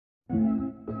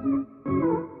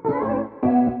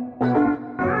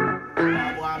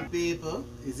people,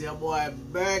 it's your boy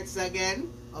Burst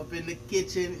again up in the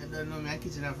kitchen. You don't know me, I'm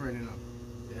kitchen a friend, you know.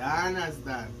 You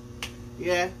understand?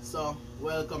 Yeah, so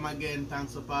welcome again.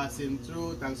 Thanks for passing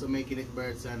through. Thanks for making it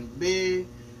Burst Bae.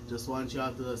 Just want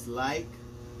y'all to just like,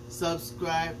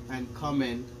 subscribe, and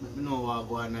comment. Let me know what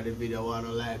go on the video, what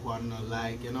not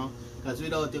like, you know. Because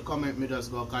without your comment, me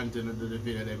just go continue to do the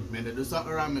video. Then when they do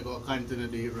something wrong, me go continue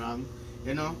to do it wrong,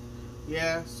 you know.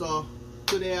 Yeah, so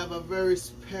today I have a very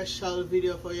special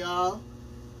video for y'all.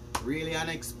 Really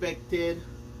unexpected,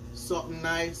 something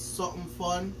nice, something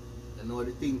fun. You know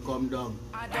the thing come down.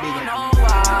 I don't know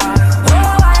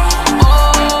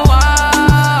why.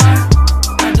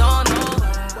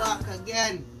 Back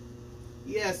again.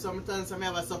 Yeah, sometimes I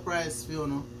have a surprise for you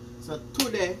know. So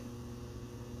today,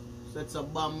 so it's a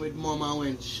bomb with mom and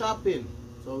went shopping.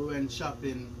 So we went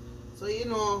shopping. So you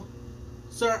know,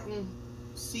 certain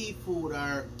seafood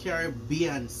or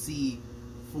Caribbean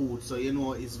seafood, so you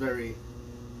know it's very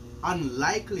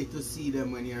unlikely to see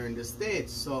them when you're in the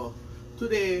States. So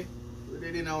today we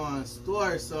did in our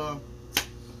store, so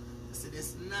see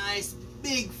this nice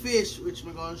big fish which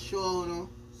we're gonna show you know,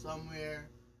 somewhere.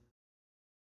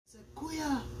 It's a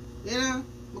kuya, you know,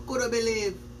 I couldn't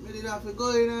believe we didn't have to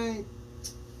go in it.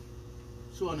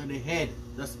 Show you the head,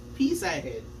 just piece of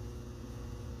head.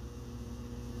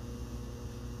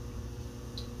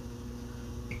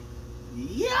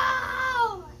 Yo,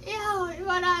 you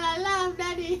want all I love,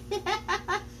 daddy.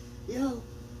 Yo,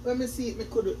 let me see it. We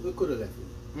could have left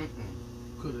it.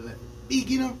 Could have left it. Big,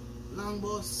 you know, long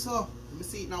boss. So, let me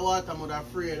see it in the water. I'm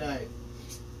afraid I.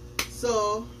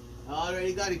 So, I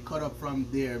already got it cut up from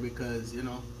there because, you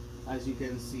know, as you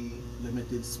can see,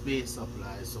 limited space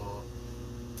supply. So,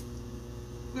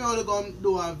 we're only gonna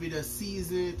do a video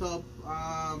season it up,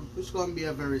 which gonna be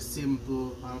a very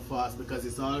simple and fast because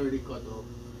it's already cut up.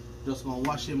 Just gonna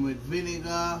wash him with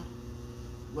vinegar.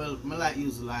 Well, I like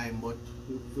use lime, but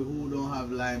who don't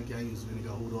have lime can use vinegar.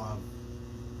 Who don't have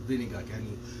vinegar can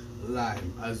use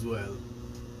lime as well.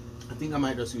 I think I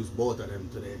might just use both of them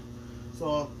today.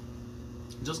 So,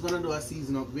 just gonna do a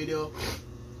season up video.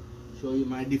 Show you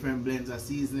my different blends of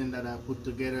seasoning that I put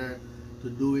together to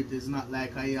do it. It's not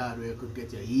like a yard where you could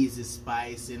get your easy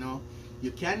spice, you know. You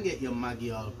can get your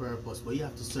Maggi all purpose, but you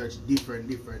have to search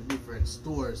different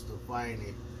stores to find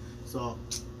it. So,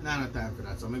 I don't have time for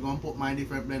that. So, I'm going to put my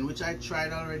different blend, which I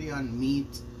tried already on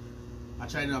meat. I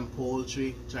tried it on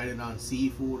poultry, tried it on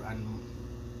seafood, and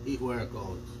it worked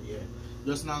out. Yeah.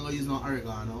 Just not going to use no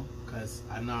oregano, because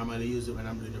I normally use it when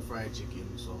I'm doing the fried chicken.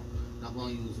 So, not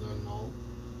going to use none now.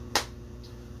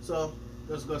 So,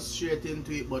 just go straight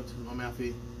into it, but I'm going to have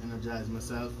to energize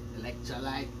myself.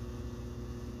 Electrolyte.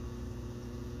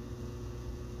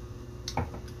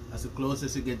 That's the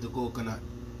closest you get to coconut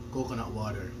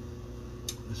water.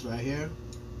 This right here,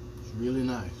 it's really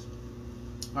nice.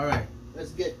 Alright,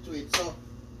 let's get to it. So,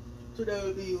 today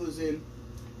we'll be using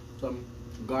some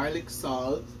garlic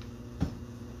salt,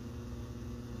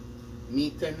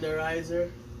 meat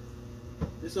tenderizer.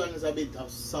 This one is a bit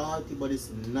of salty, but it's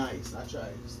nice. I tried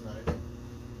it, it's nice.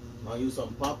 I'll use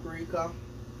some paprika,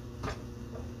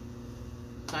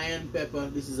 cayenne pepper.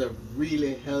 This is a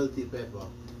really healthy pepper,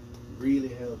 really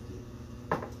healthy.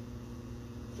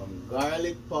 Some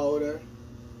garlic powder.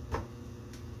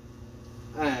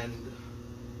 And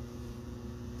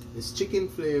it's chicken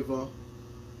flavor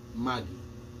Maggi,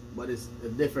 but it's a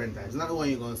different type. It's not the one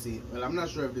you're gonna see. Well, I'm not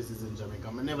sure if this is in Jamaica.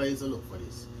 I never used to look for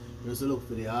this. I used to look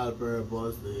for the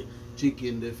all-purpose, the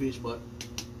chicken, the fish, but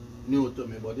new to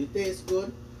me. But it tastes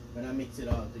good when I mix it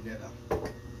all together.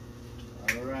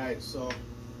 Alright, so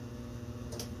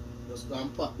just gonna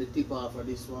pop the tip off of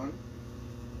this one.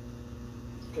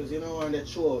 Because you know when they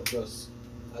throw out just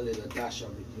a little dash of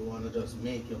it, you want to just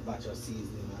make your batch of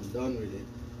seasoning and done with it.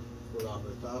 Pull off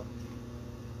the top,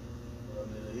 put a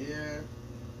little here.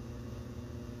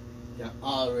 You can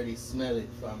already smell it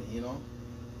from it, you know.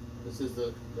 This is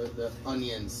the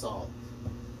onion salt.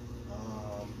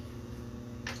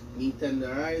 Meat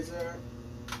tenderizer.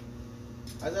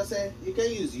 As I say, you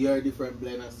can use your different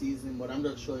blend of seasoning, but I'm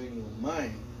just showing you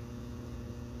mine.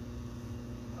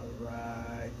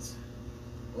 Alright.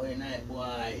 Boy, night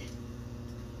boy.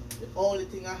 The only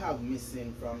thing I have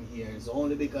missing from here is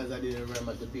only because I didn't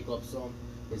remember to pick up some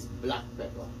is black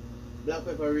pepper. Black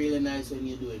pepper really nice when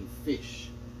you're doing fish.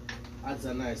 Adds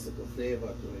a nice little flavor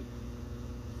to it.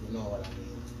 You know what I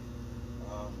mean.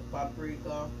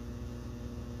 Paprika.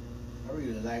 I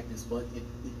really like this, but it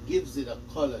gives it a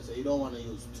color, so you don't want to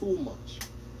use too much.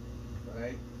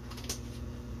 Right?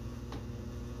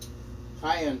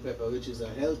 Cayenne pepper, which is a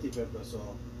healthy pepper, so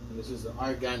and this is the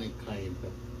organic cayenne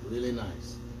pepper. Really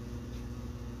nice.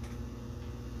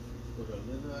 put a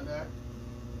little of that.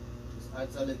 Just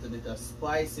adds a little bit of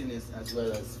spiciness as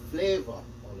well as flavor.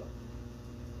 Hold on.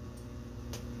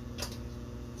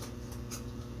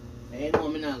 I know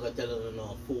I'm not going to tell you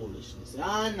no foolishness. You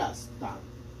understand?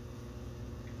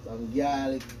 Some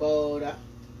garlic powder.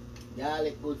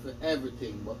 Garlic good for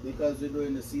everything, but because we're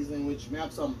doing the seasoning, which may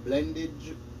have some blended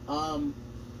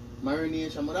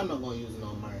marination, but I'm not going to use no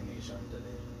marination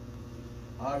today.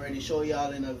 I already show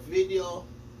y'all in a video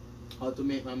how to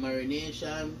make my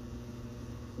marination.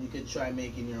 You can try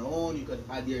making your own. You could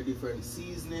add your different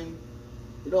seasoning.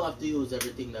 You don't have to use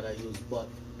everything that I use, but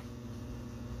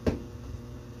I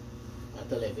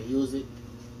tell you, if you use it,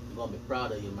 you're going to be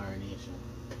proud of your marination.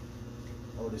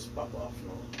 Oh, this pop off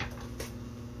now.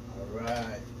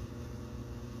 Alright.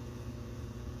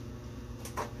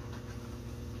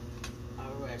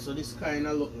 Alright, so this kind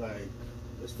of look like,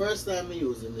 it's first time I'm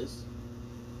using this.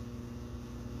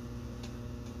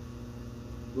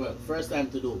 Well, first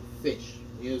time to do fish.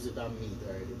 I use it on meat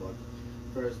already, but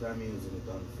first time I'm using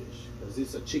it on fish. Because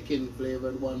it's a chicken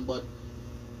flavored one, but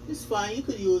it's fine. You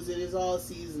could use it. It's all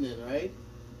seasoning, right?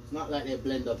 It's not like they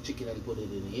blend up chicken and put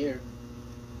it in here.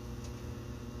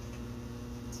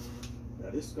 Yeah,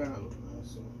 this kind of look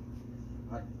nice. So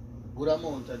a good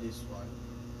amount of this one.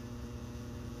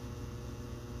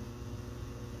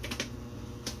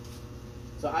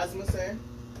 So as I say,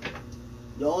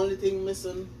 the only thing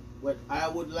missing what I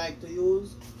would like to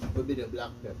use would be the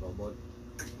black pepper, but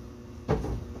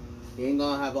you ain't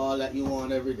gonna have all that you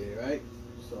want every day, right?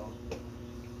 So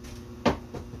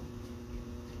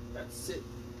that's it.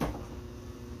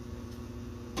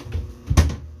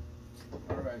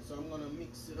 Alright, so I'm gonna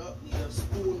mix it up. Need a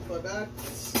spoon for that.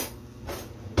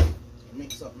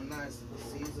 Mix up my nice little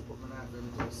season, put my knife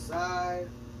into the side.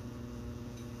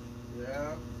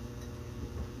 Yeah.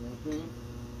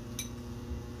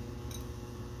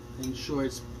 Ensure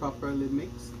it's properly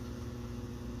mixed,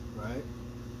 right?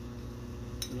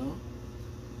 You know,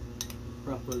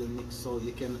 properly mixed so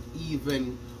you can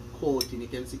even coating, you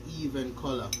can see even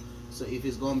color. So if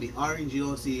it's gonna be orange, you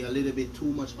don't see a little bit too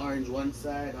much orange one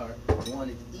side, or you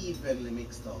want it evenly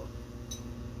mixed out.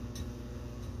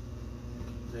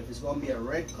 So if it's gonna be a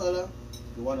red color,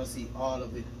 you want to see all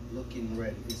of it looking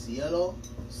red. If it's yellow,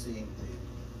 same thing.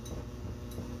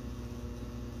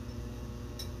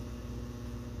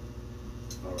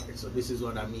 Alright, so this is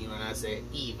what I mean when I say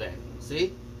even.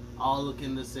 See? All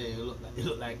looking the same. It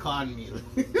look like cornmeal.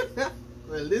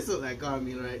 Well, this look like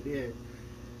cornmeal right there.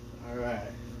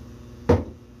 Alright.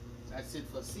 That's it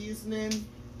for seasoning.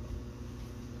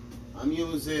 I'm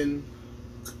using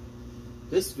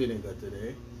this vinegar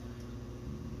today.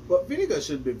 But vinegar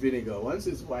should be vinegar. Once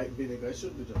it's white vinegar, it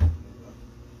should be just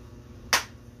vinegar.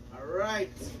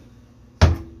 Alright.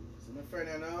 So my friend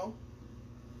I know.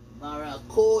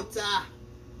 Barracuda.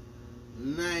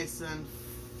 Nice and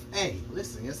hey,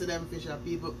 listen, you see them fish,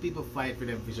 people fight for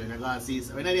them fish.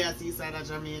 When they are seaside of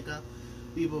Jamaica,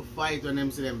 people fight when them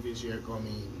see them fish here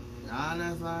coming. You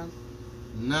understand?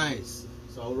 Nice.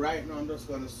 So right now I'm just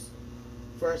gonna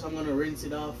first I'm gonna rinse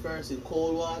it off first in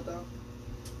cold water.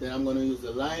 Then I'm gonna use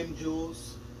the lime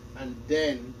juice and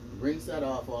then rinse that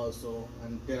off also,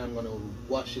 and then I'm gonna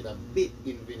wash it a bit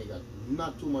in vinegar.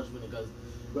 Not too much vinegar because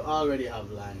we already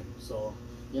have lime. So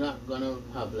you're not gonna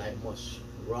have like much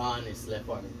rawness left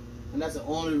on it, and that's the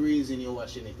only reason you're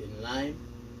washing it in lime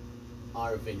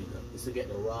or vinegar, is to get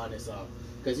the rawness out,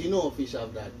 because you know fish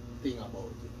have that thing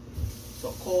about it.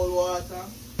 So cold water,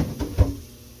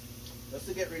 just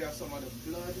to get rid of some of the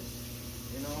blood,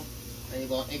 you know, and you're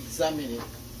gonna examine it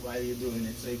while you're doing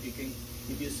it. So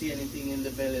if you see anything in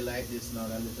the belly like this now,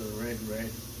 that little red,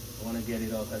 I want to get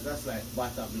it out, because that's like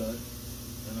butter blood.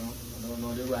 You know, I don't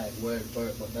know the right word for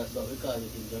it, but that's what we call it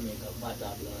in Jamaica,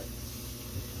 butter blood.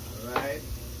 Alright.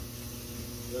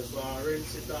 Just want to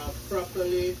rinse it off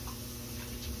properly.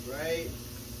 Right.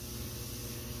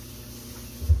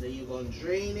 Then you're going to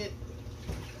drain it.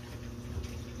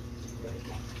 Right.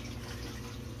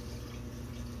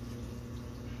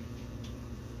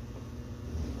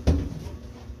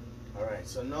 Alright,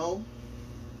 so now,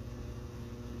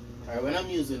 when I'm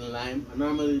using lime, I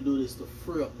normally do this to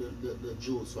free up the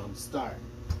juice from start.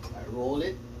 I roll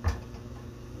it,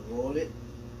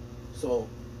 so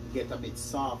you get a bit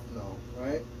soft now,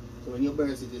 right? So when you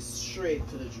burst it, it's straight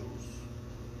to the juice.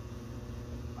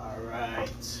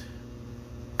 Alright.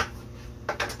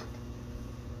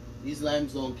 These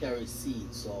limes don't carry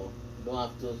seeds, so you don't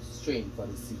have to strain for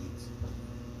the seeds.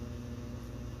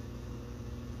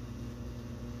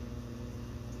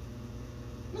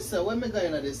 So when I go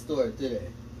into the store today,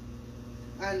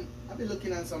 and I've been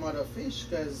looking at some other fish,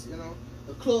 because you know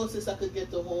the closest I could get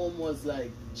to home was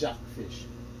like jackfish.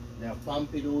 You have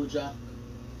Pompidou jack.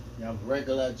 You have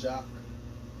regular jack.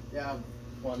 You have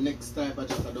one next type of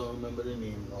jack, I don't remember the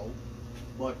name now.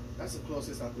 But that's the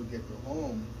closest I could get to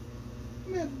home.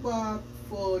 My back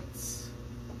foot,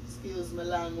 excuse my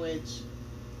language.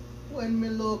 When me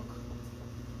look,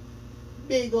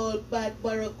 big old bad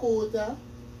Barracuda,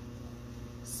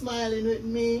 smiling with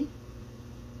me,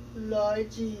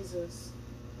 Lord Jesus.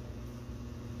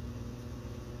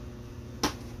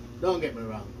 Don't get me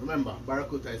wrong. Remember,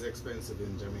 Barracuda is expensive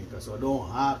in Jamaica, so don't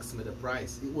ask me the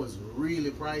price. It was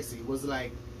really pricey. It was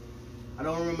like, I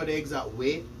don't remember the exact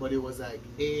weight, but it was like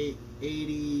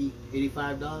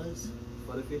 $85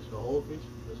 for the fish, the whole fish.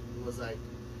 It was like,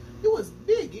 it was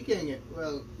big. You can't get,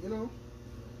 well, you know,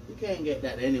 you can't get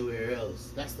that anywhere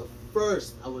else. That's the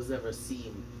first I was ever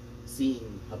seeing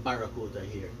a Barracuda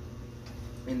here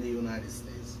in the United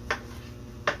States.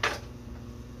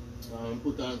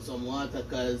 Put on some water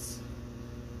because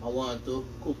I want to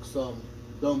cook some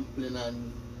dumpling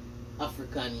and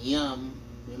African yam,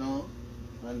 you know,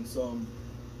 and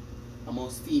I'm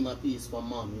gonna steam a piece for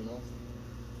mom, you know.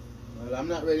 Well, I'm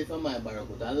not ready for my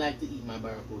Barracuda. I like to eat my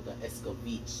Barracuda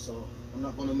escovitch, so I'm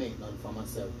not gonna make none for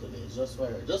myself today. It's just for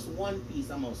her. Just one piece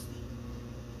I must eat.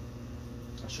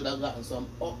 I should have gotten some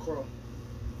okra.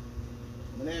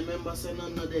 But I remember saying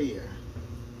another day.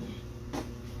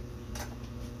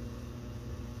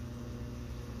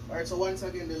 Alright, so once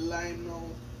again the lime now.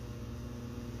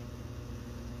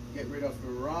 Get rid of the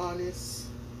rawness.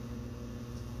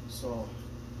 So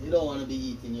you don't want to be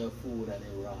eating your food and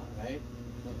it raw, right?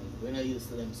 We're not used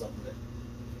to them something.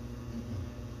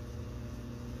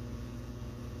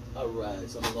 Alright,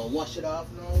 so I'm gonna wash it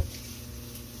off now.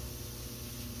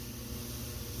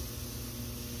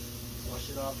 Wash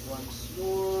it off once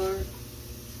more.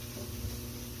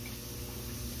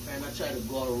 And I try to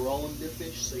go around the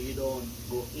fish so you don't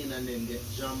go in and then get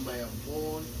jammed by a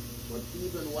bone. But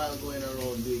even while going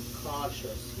around, do it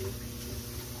cautiously.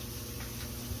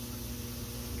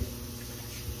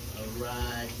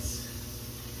 Alright.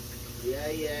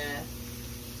 Yeah.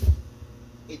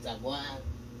 It's a one.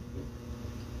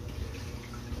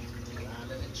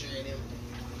 Let me train him.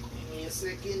 Give me a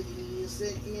second.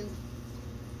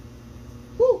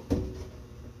 Woo!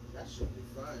 That should be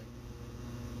fine.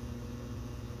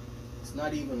 It's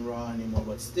not even raw anymore,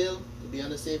 but still, to be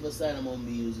on the safer side, I'm going to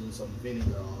be using some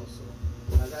vinegar also.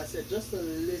 As I said, just a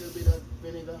little bit of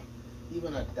vinegar,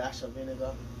 even a dash of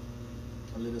vinegar,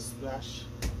 a little splash.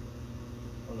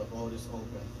 Hold up, all this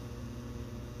open.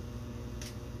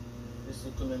 This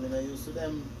is coming in, I used to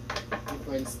them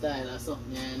different style or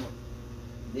something, you know.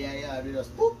 There they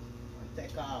just boop and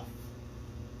take off.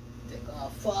 Take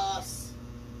off fast.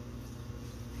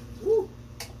 Woo!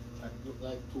 That looked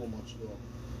like too much though.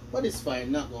 But it's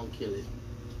fine, not gonna kill it.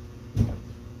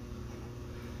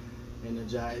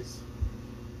 Energize.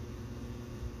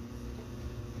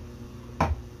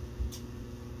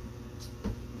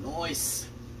 Nice.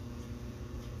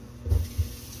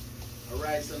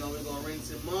 Alright, so now we're gonna rinse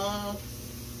him off.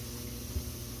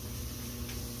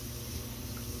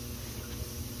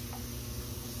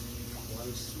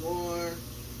 Once more.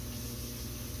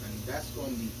 And that's gonna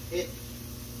be it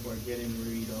for getting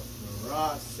rid of the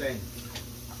raw scent.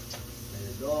 And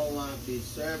you don't want to be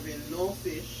serving no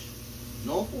fish,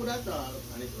 no food at all,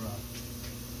 and it's raw.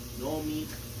 No meat,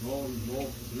 no,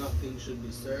 nothing should be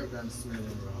served and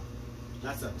smelling raw.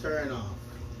 That's a turn off.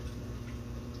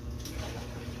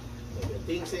 If you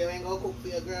think say you ain't gonna cook for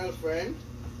your girlfriend,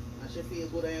 and she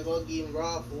feels good and you're gonna give him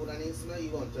raw food and it's not,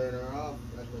 you're gonna turn her off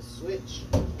like a switch.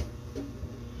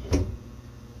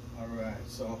 Alright,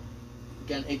 so you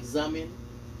can examine.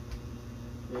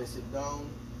 Place it down.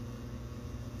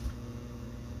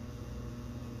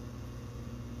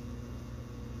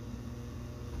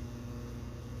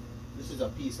 This is a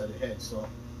piece of the head, so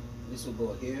this will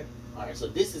go here. Alright, so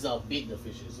this is how big the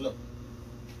fish is. Look.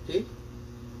 See?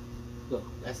 Look,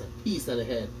 that's a piece of the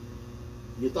head.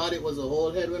 You thought it was a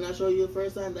whole head when I showed you the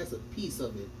first time? That's a piece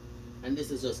of it. And this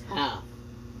is just half.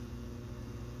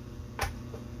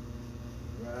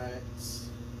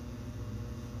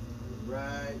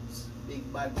 Right.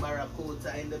 Big bad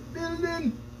Barracuda in the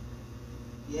building.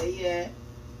 Yeah.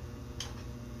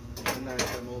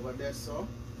 Nice one over there, so.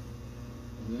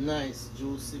 Nice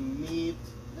juicy meat.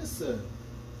 Listen.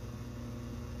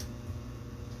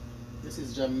 This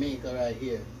is Jamaica right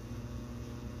here.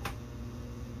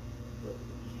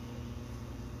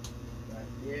 Right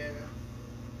there.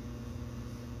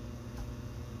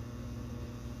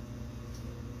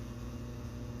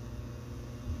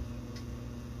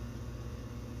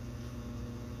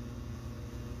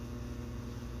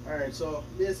 Alright, so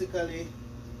basically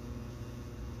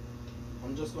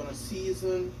I'm just gonna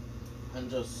season and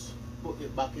just put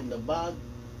it back in the bag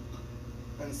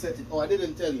and set it. Oh, I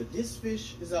didn't tell you, this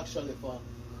fish is actually for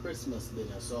Christmas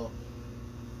dinner. So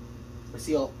you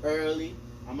see how early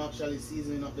I'm actually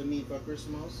seasoning up the meat for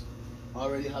Christmas. I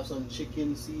already have some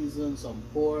chicken seasoned, some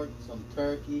pork, some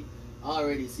turkey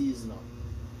already seasoned up.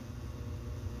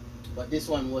 But this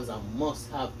one was a must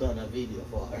have done a video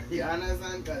for. You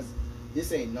understand? Because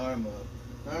this ain't normal.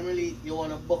 Normally you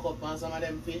want to buck up on some of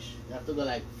them fish, you have to go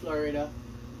like Florida,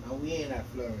 and we ain't at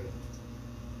Florida.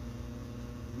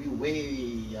 We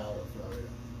way out of Florida.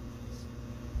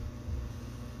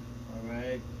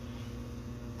 Alright.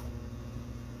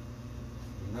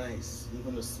 Nice.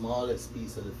 Even the smallest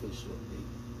piece of the fish look big.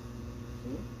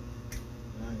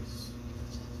 Nice.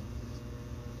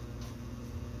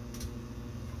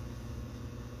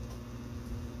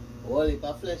 Holy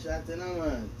pa flesh out in there,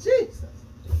 man. Jesus.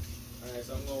 Alright,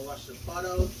 so I'm gonna wash the pot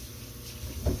out.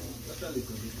 Just a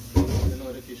little bit. You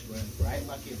know the fish going right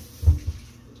back in.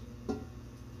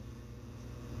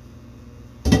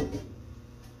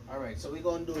 Alright, so we're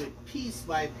gonna do it piece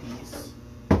by piece.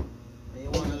 And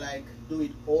you wanna like do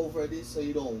it over this so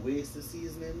you don't waste the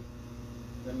seasoning.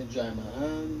 Let me dry my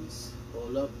hands.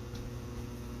 Hold up.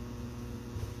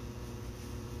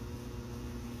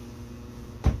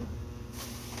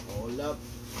 Hold up.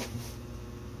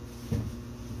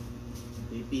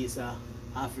 The piece of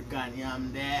African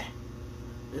yam there.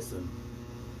 Listen.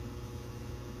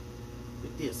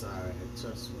 It tastes alright,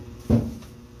 trust me.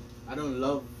 I don't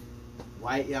love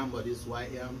white yam, but this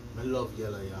white yam, I love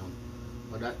yellow yam.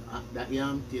 But that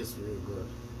yam tastes really good.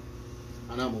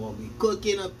 And I'm gonna be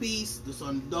cooking a piece, do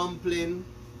some dumpling,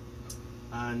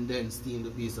 and then steam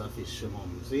the piece of fish for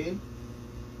mom. See?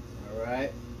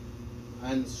 Alright.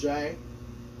 Hands dry.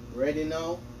 Ready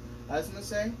now. As I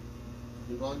say,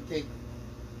 you're gonna take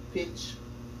pinch,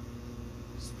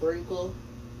 sprinkle,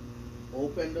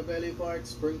 open the belly part,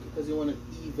 sprinkle because you want to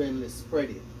evenly spread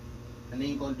it. And then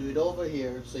you're gonna do it over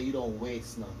here so you don't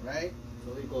waste none, right?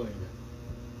 So we go in there.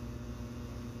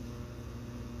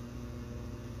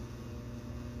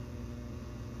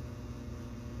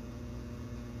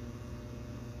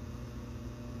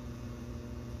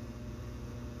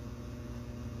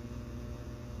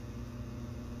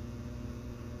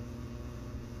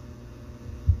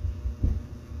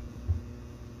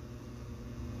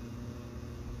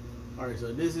 Alright,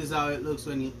 so this is how it looks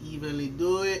when you evenly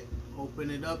do it. Open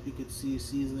it up, you can see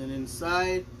seasoning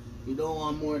inside. You don't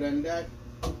want more than that.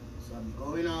 So I'm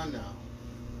going on now.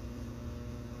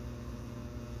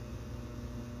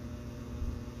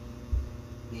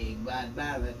 Big bad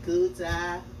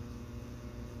Barracuda.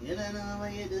 You don't know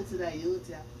what you do to that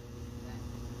Utah.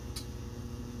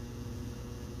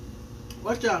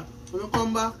 Watch out, when you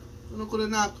come back, when you could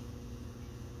knock.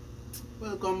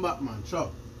 Welcome back, man.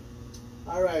 Sure.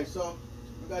 Alright, so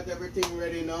we got everything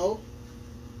ready now.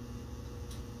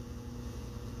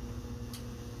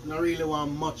 I don't really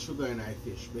want much sugar in our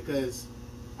fish because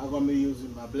I'm gonna be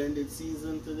using my blended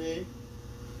season today.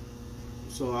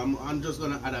 So I'm just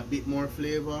gonna add a bit more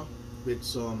flavor with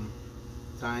some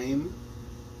thyme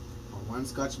and one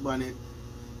scotch bonnet,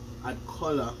 add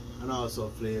color and also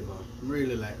flavor. I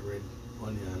really like red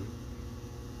onion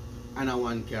and a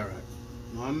 1 carrot.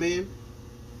 You know what I mean?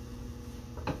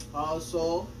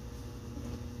 Also,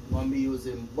 I'm going to be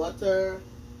using butter,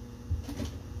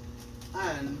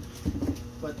 and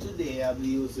for today I'll be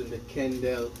using the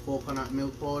Kendall coconut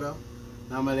milk powder.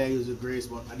 Normally I use the Grace,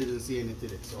 but I didn't see any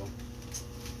today, so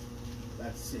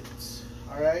that's it.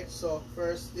 Alright, so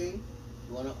first thing,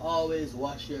 you want to always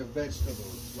wash your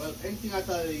vegetables. Well, anything I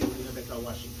tell you, you better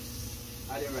wash it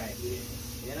at the right way.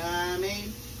 You know what I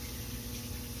mean?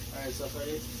 Alright, so for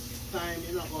this time,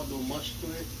 you're not going to do much to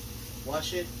it.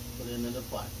 Wash it, put it in the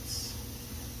pot.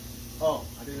 Oh,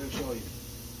 I didn't show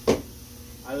you.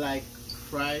 I like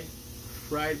fried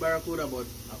barracuda, but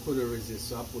I couldn't resist,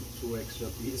 so I put 2 extra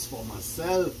pieces for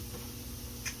myself.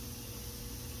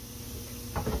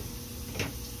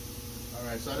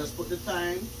 Alright, so I just put the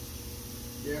thyme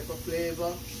there for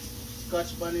flavor.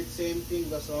 Scotch bonnet, same thing,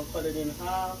 so I'll cut it in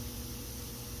half.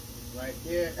 Right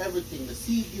there, everything. The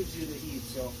seed gives you the heat,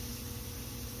 so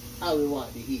how we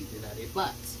want the heat in the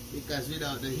pot. Because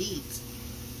without the heat,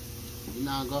 it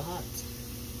not go hot.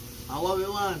 And what we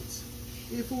want,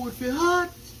 the food feel hot.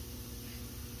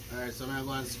 Alright, so I'm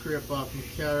going to scrape off my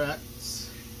carrots.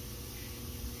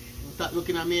 Stop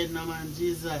looking at me now, man.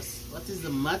 Jesus, what is the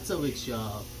matter with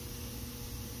y'all?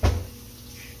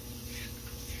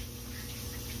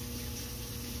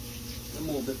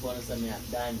 Move before I say me a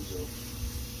danjo.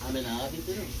 I'm in a habit,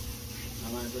 you know.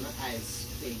 I'm going to ice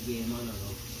big game on now.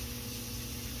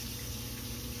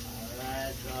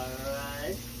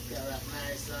 Alright. Carrot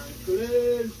nice and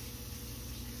Clean.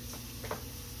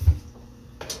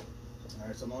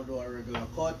 Alright, so I'm gonna do a regular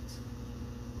cut. Cut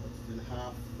it in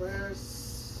half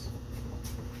first.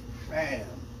 Bam.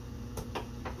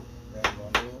 Then I'm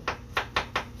gonna do.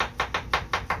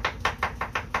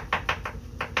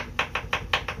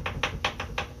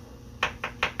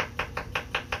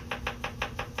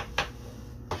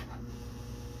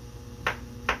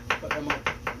 Cut them up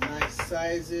nice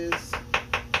sizes.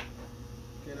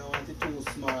 You don't want it too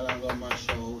small and go mash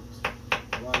out.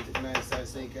 You want it nice size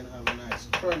so you can have a nice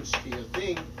crunch to your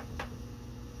thing.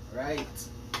 Right.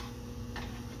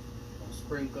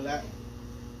 Sprinkle that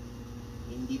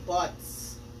in the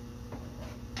pots.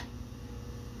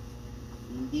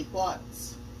 In the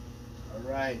pots.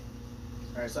 Alright.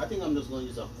 Alright, so I think I'm just going to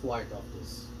use a quart of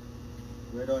this.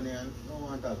 Red onion, don't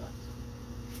want a lot.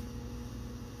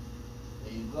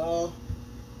 There you go.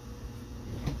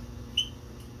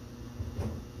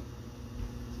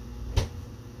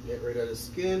 Get rid of the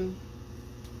skin.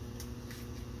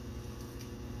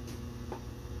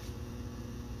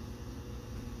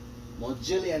 More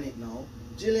jelly on it now.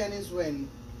 Jelly on is when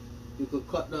you could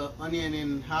cut the onion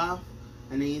in half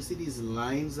and then you see these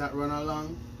lines that run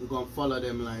along. You're going to follow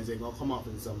them lines. They're going to come off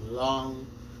in some long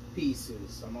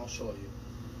pieces. I'm going to show you.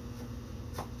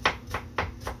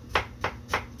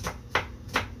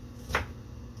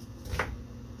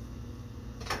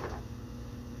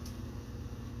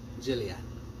 Jillian.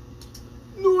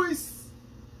 Nice!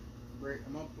 Break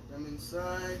them up, put them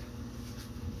inside.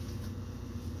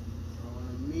 Brown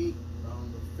the meat,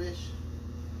 brown the fish.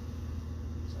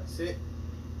 That's it.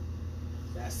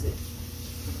 That's it.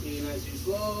 Clean as you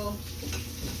go.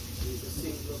 Keep the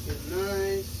sink looking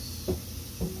nice.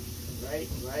 Right.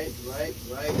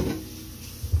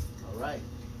 Alright.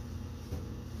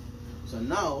 So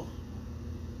now,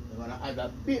 we're going to add a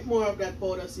bit more of that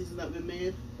powder season that we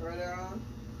made earlier on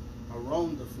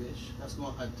around the fish. That's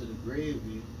going to add to the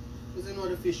gravy. Because you know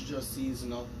the fish just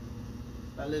season up.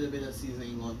 A little bit of seasoning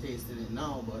you're going to taste in it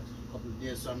now, but a couple of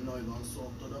days from now you're going to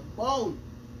soak to the bone.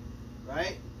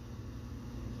 Right?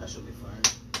 That should be fine.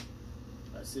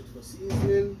 That's it for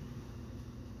seasoning.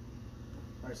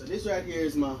 Alright, so this right here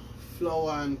is my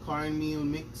flour and cornmeal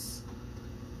mix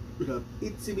with a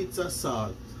itsy bits of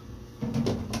salt.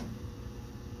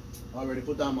 Already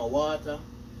put on my water,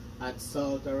 add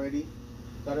salt already.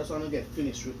 So I just want to get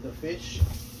finished with the fish.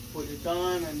 Put it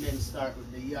on and then start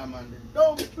with the yam and the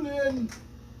dumpling.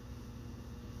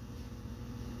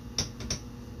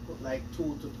 Put like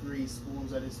 2 to 3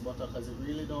 spoons of this butter because it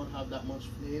really don't have that much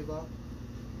flavor.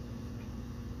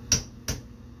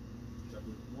 A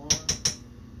bit more.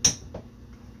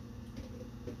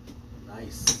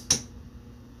 Nice.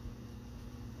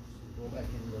 Go back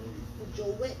in the put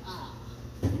your weight.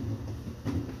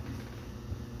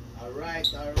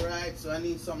 Alright, so I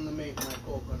need something to make my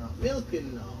coconut milk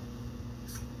in now.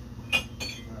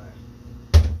 Alright,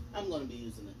 I'm going to be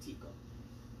using a teacup.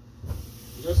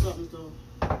 Just something to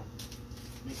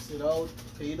mix it out,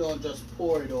 so you don't just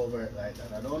pour it over it like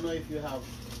that. I don't know if you have,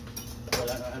 well,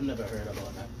 I've never heard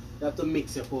about that. You have to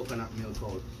mix your coconut milk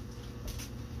out.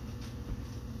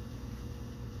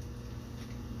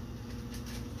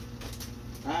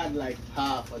 I had like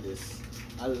half of this.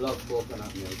 I love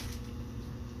coconut milk.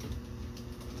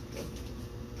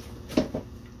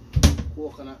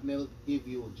 Coconut milk give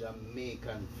you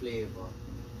Jamaican flavor.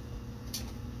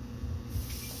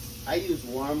 I use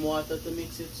warm water to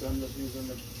mix it, so I'm just using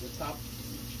the top.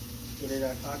 Get it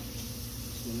at hot. As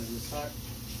soon as it's hot,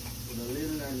 put a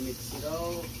little and mix it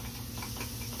out.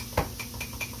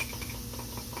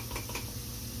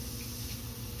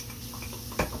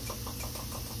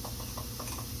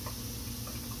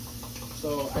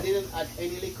 So I didn't add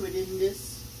any liquid in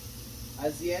this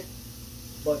as yet,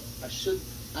 but I should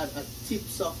add a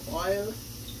tips of oil,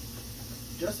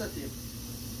 just a tip.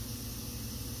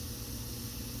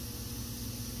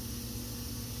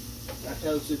 That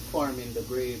helps with forming the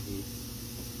gravy.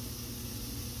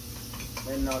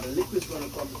 And now the liquid's going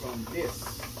to come from this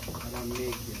that I'm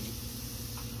making.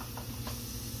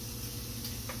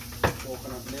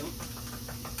 Coconut milk.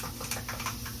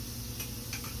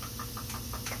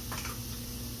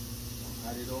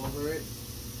 Add it over it.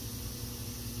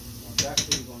 That's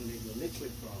where you're going to get your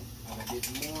liquid from. Add a bit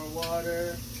more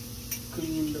water.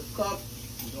 Clean the cup.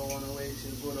 You don't want to waste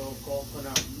your good old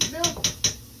coconut milk.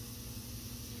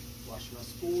 Wash my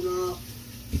spoon off.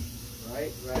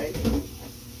 Right.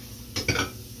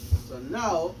 So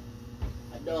now,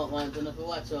 I don't want to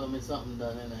watch how me something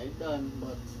done and it's done,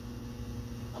 but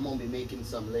I'm going to be making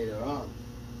some later on.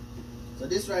 So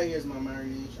this right here is my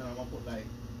marination. I'm going to put like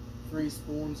 3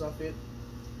 spoons of it.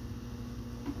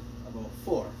 about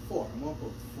four. I'm gonna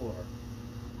put 4.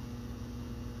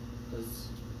 Because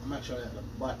I'm actually at the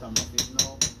bottom of it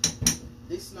now.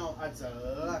 This now adds a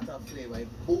lot of flavor.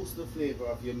 It boosts the flavor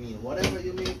of your meal. Whatever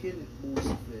you're making, it boosts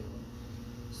the flavor.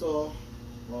 So,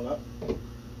 hold up.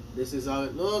 This is how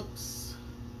it looks.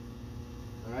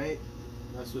 Alright.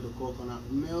 That's with the coconut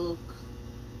milk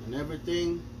and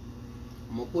everything.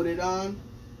 I'm gonna put it on.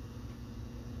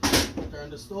 Turn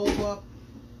the stove up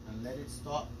and let it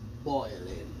start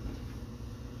boiling.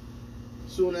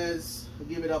 Soon as I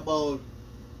give it about,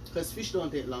 because fish don't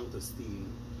take long to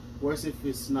steam. Worse if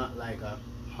it's not like a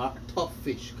hard, tough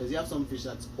fish, because you have some fish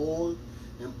that's old.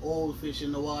 Them old fish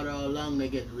in the water, how long they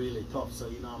get really tough, so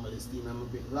you normally steam them a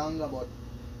bit longer. But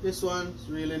this one's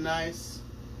really nice.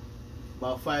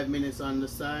 About 5 minutes on the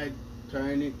side,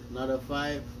 turn it, another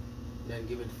 5, then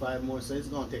give it 5 more. So it's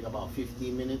gonna take about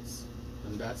 15 minutes,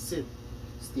 and that's it.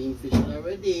 Steamed fish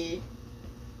already.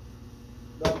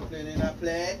 Dumpling in a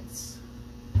plate.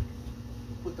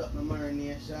 Put up my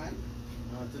marination.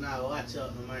 To now watch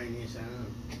out my marination.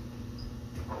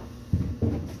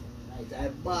 Right, I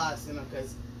boss, you know,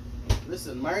 because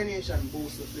listen, marination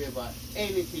boosts the flavor.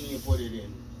 Anything you put it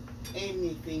in,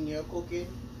 anything you're cooking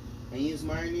and use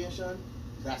marination,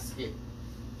 that's it.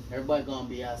 Everybody gonna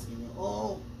be asking you,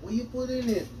 oh, what you put in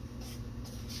it?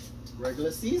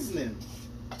 Regular seasoning.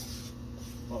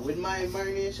 But with my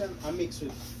marination, I mix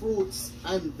with fruits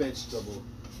and vegetable,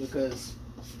 because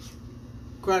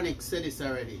Chronic said this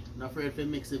already. Not afraid to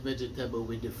mix the vegetable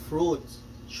with the fruit.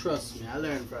 Trust me, I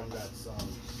learned from that song.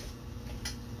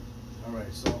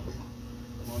 Alright, so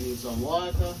I'm gonna need some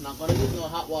water. Not gonna use no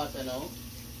hot water now.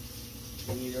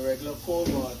 You need a regular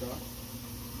cold water.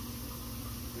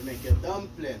 You make your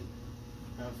dumpling.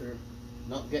 After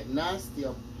not get nasty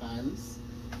up hands,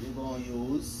 you're gonna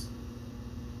use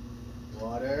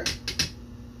water,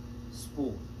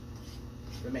 spoon.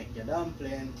 You make your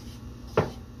dumpling.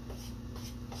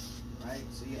 Right,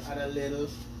 so you add a little,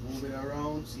 move it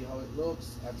around, see how it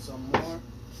looks, add some more,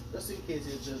 just in case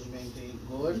your judgment ain't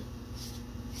good.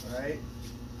 Alright,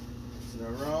 mix it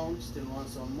around, still want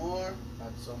some more,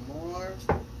 add some more.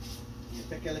 You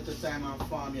take a little time and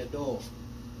form your dough.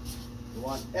 You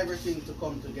want everything to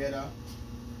come together.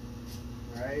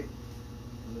 Alright,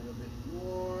 a little bit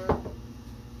more.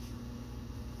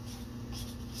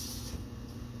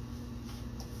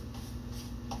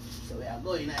 So we are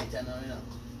going right now, you know.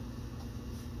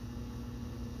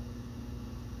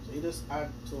 So you just add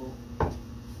to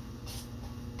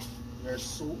your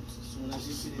soup as soon as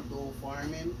you see the dough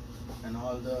forming and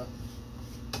all the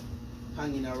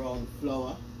hanging around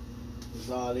flour is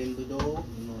all in the dough.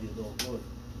 You know your dough good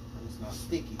and it's not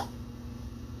sticky.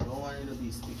 You don't want it to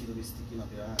be sticky, to be sticking up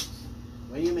your hands.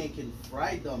 When you're making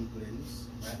fried dumplings,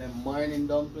 right, them morning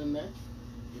dumpling there,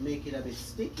 you make it a bit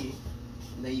sticky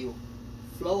and then you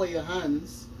flour your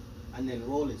hands and then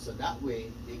roll it, so that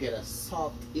way you get a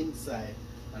soft inside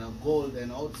and a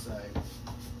golden outside.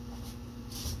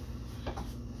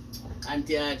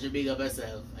 Auntie Archie, big up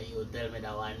yourself, and you tell me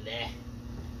that one day.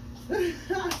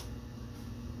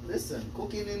 Listen,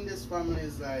 cooking in this family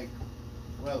is like,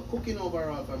 well, cooking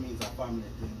overall for me is a family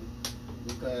thing,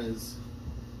 because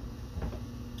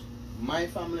my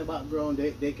family background,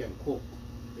 they can cook.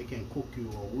 They can cook you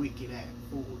a wicked ass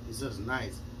food. It's just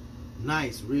nice.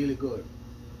 Nice, really good.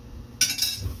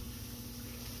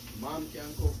 Mom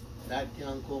can cook, dad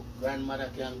can cook, grandmother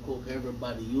can cook,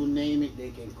 everybody, you name it, they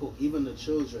can cook, even the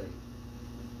children.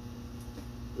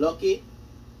 Lucky,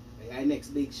 the guy next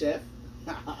big chef.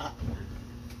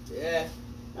 Yeah,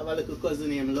 I have a little cousin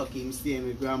named Lucky, I'm staying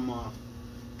with grandma.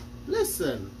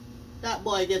 Listen, that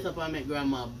boy get up and make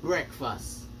grandma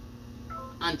breakfast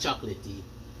and chocolate tea.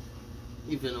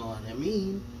 If you know what I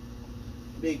mean.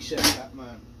 Big chef, that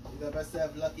man. You got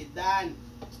yourself Lucky Dan.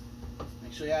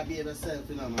 Make sure you behave yourself,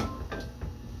 you know, man.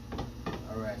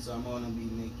 Alright, so I'm gonna be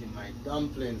making my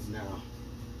dumplings now.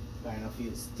 Kind of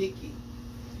feel sticky.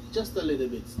 Just a little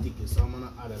bit sticky. So I'm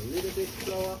gonna add a little bit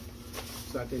flour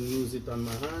so I can use it on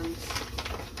my hands.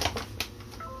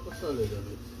 Just a little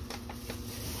bit.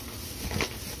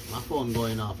 My phone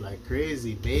going off like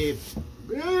crazy, babe.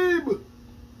 Babe!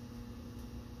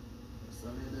 Just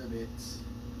a little bit.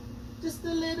 Just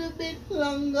a little bit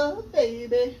longer,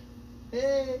 baby.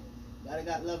 Hey, gotta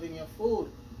got love in your food.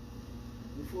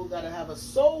 Your food gotta have a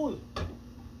soul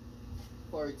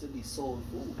for it to be soul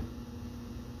food.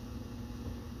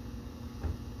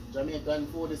 Jamaican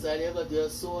food is either you got your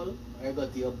soul or you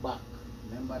got your back.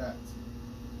 Remember that.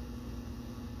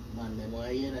 Man, them want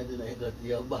to hear that you got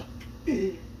your back.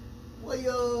 Oi,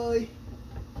 oi.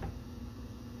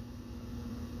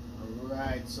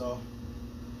 Alright, so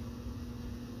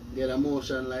get a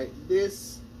motion like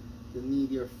this You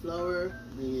need your flour,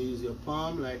 then you use your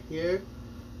palm like here,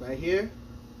 right here.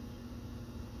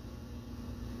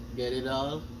 Get it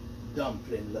all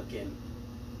dumpling looking.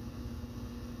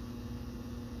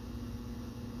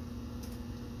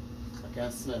 I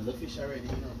can smell the fish already, you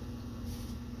know.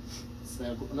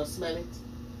 Smell good. Wanna smell it?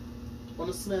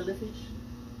 Wanna smell the fish?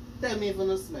 Tell me if you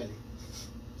wanna smell it.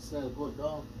 Smell good,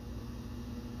 dog.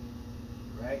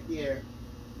 Right there.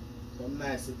 Some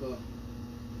nice little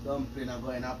dumpling are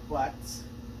going in a pot.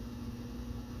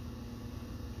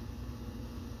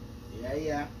 Yeah,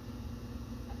 yeah.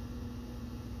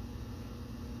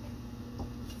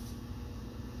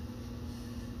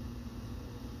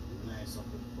 Nice up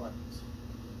the pot.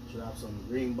 Should have some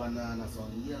green banana,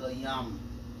 some yellow yam.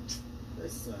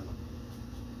 Listen.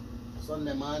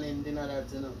 Sunday morning dinner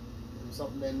that, you know.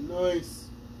 Something nice.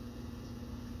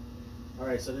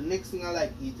 Alright, so the next thing I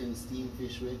like eating steamed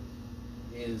fish with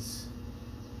is,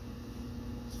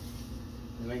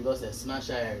 when you go say smash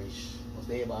Irish, or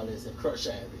they always say crush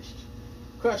Irish.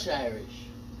 Crush Irish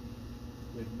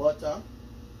with butter.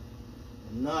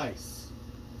 Nice.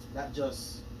 That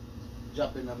just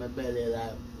dropping on my belly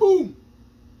like boom.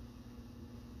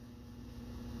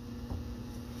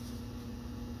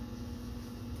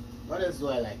 What else do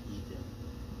I like eating?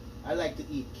 I like to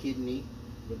eat kidney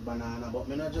with banana, but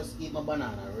me not just eat my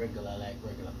banana regular like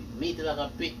regular people. Me eat it like a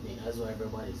picnic, that's what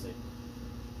everybody say.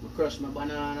 I crush my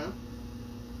banana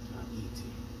and eat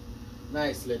it.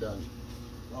 Nicely done.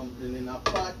 Dumpling in a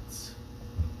pot.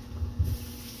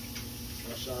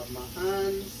 Wash off my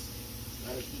hands.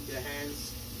 Gotta keep your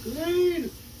hands clean.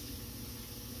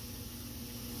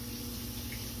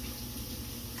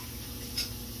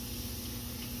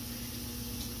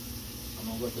 I'm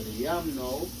gonna go to the yam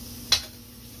now.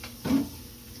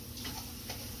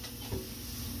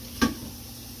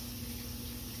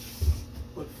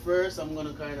 But first I'm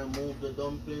gonna kind of move the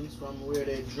dumplings from where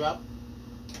they drop,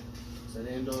 so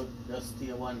they don't just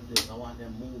stay one place. I want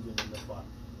them moving in the pot.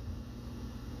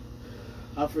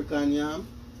 African yam.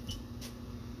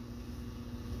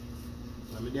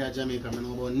 I'm there Jamaica, I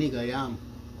know about nigger yam,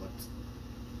 but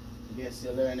I guess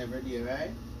you learn every day,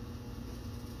 right?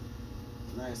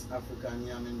 Nice African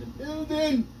yam in the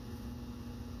building.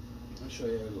 I'll show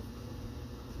you a look.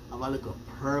 Have a little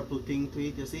purple thing to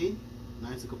it, you see?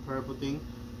 Nice little purple thing,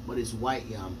 but it's white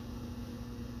yam.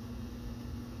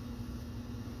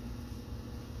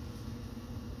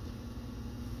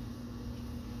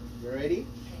 You ready?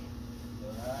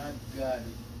 I got it.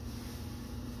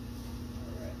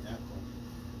 Alright, now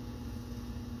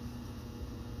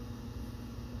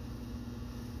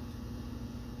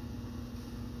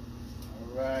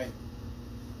go. Alright.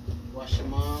 Wash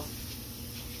them off.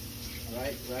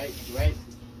 Right.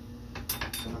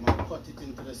 And I'm gonna cut it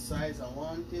into the size I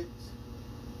want it.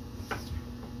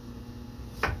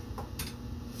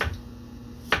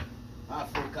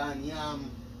 African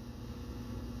yam.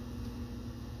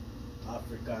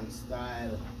 African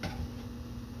style.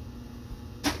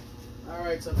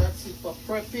 Alright, so that's it for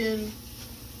prepping.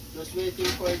 Just waiting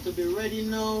for it to be ready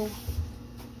now.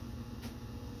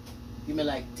 Give me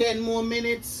like 10 more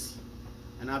minutes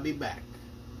and I'll be back.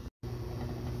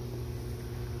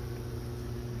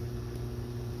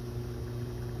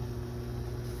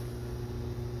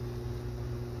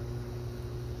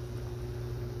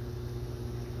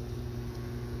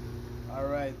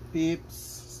 Alright peeps,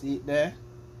 see it there?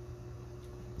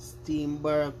 Steamed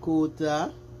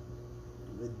barracuda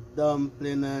with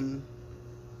dumpling and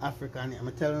African yam.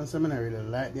 I'm telling you something, I really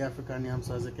like the African yam,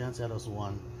 so as you can see I just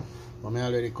one. But I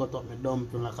already cut up my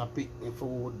dumpling like a picnic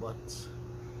food, but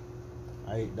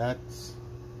I eat that.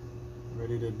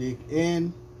 Ready to dig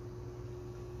in.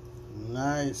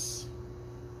 Nice.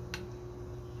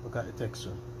 Look at the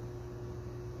texture.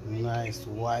 Nice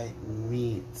white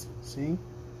meat. See?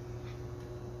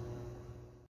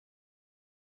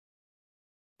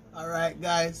 Alright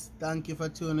guys, thank you for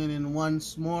tuning in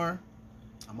once more.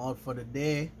 I'm out for the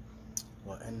day.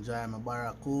 But enjoy my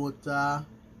barracuda.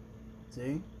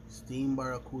 See? Steamed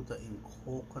barracuda in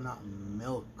coconut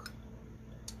milk.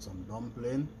 Some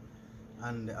dumpling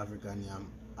and the African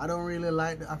yam. I don't really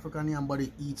like the African yam, but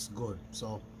it eats good.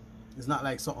 So it's not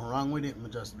like something wrong with it. I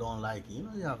just don't like it. You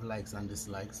know, you have likes and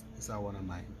dislikes. It's not one of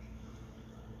mine.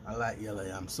 I like yellow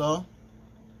yam. So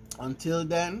until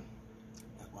then,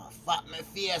 fat my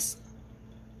face.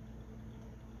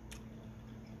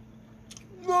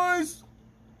 Nice.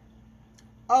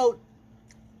 Out.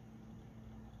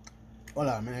 Hold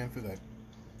on, I forgot.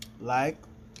 Like,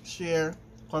 share,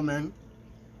 comment,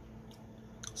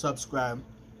 subscribe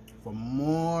for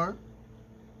more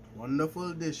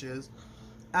wonderful dishes.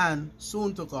 And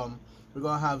soon to come, we're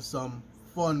gonna have some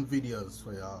fun videos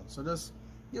for y'all. So just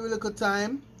give it a little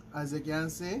time. As you can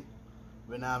see,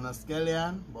 we not have no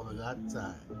scallion, but we got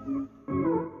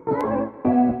time.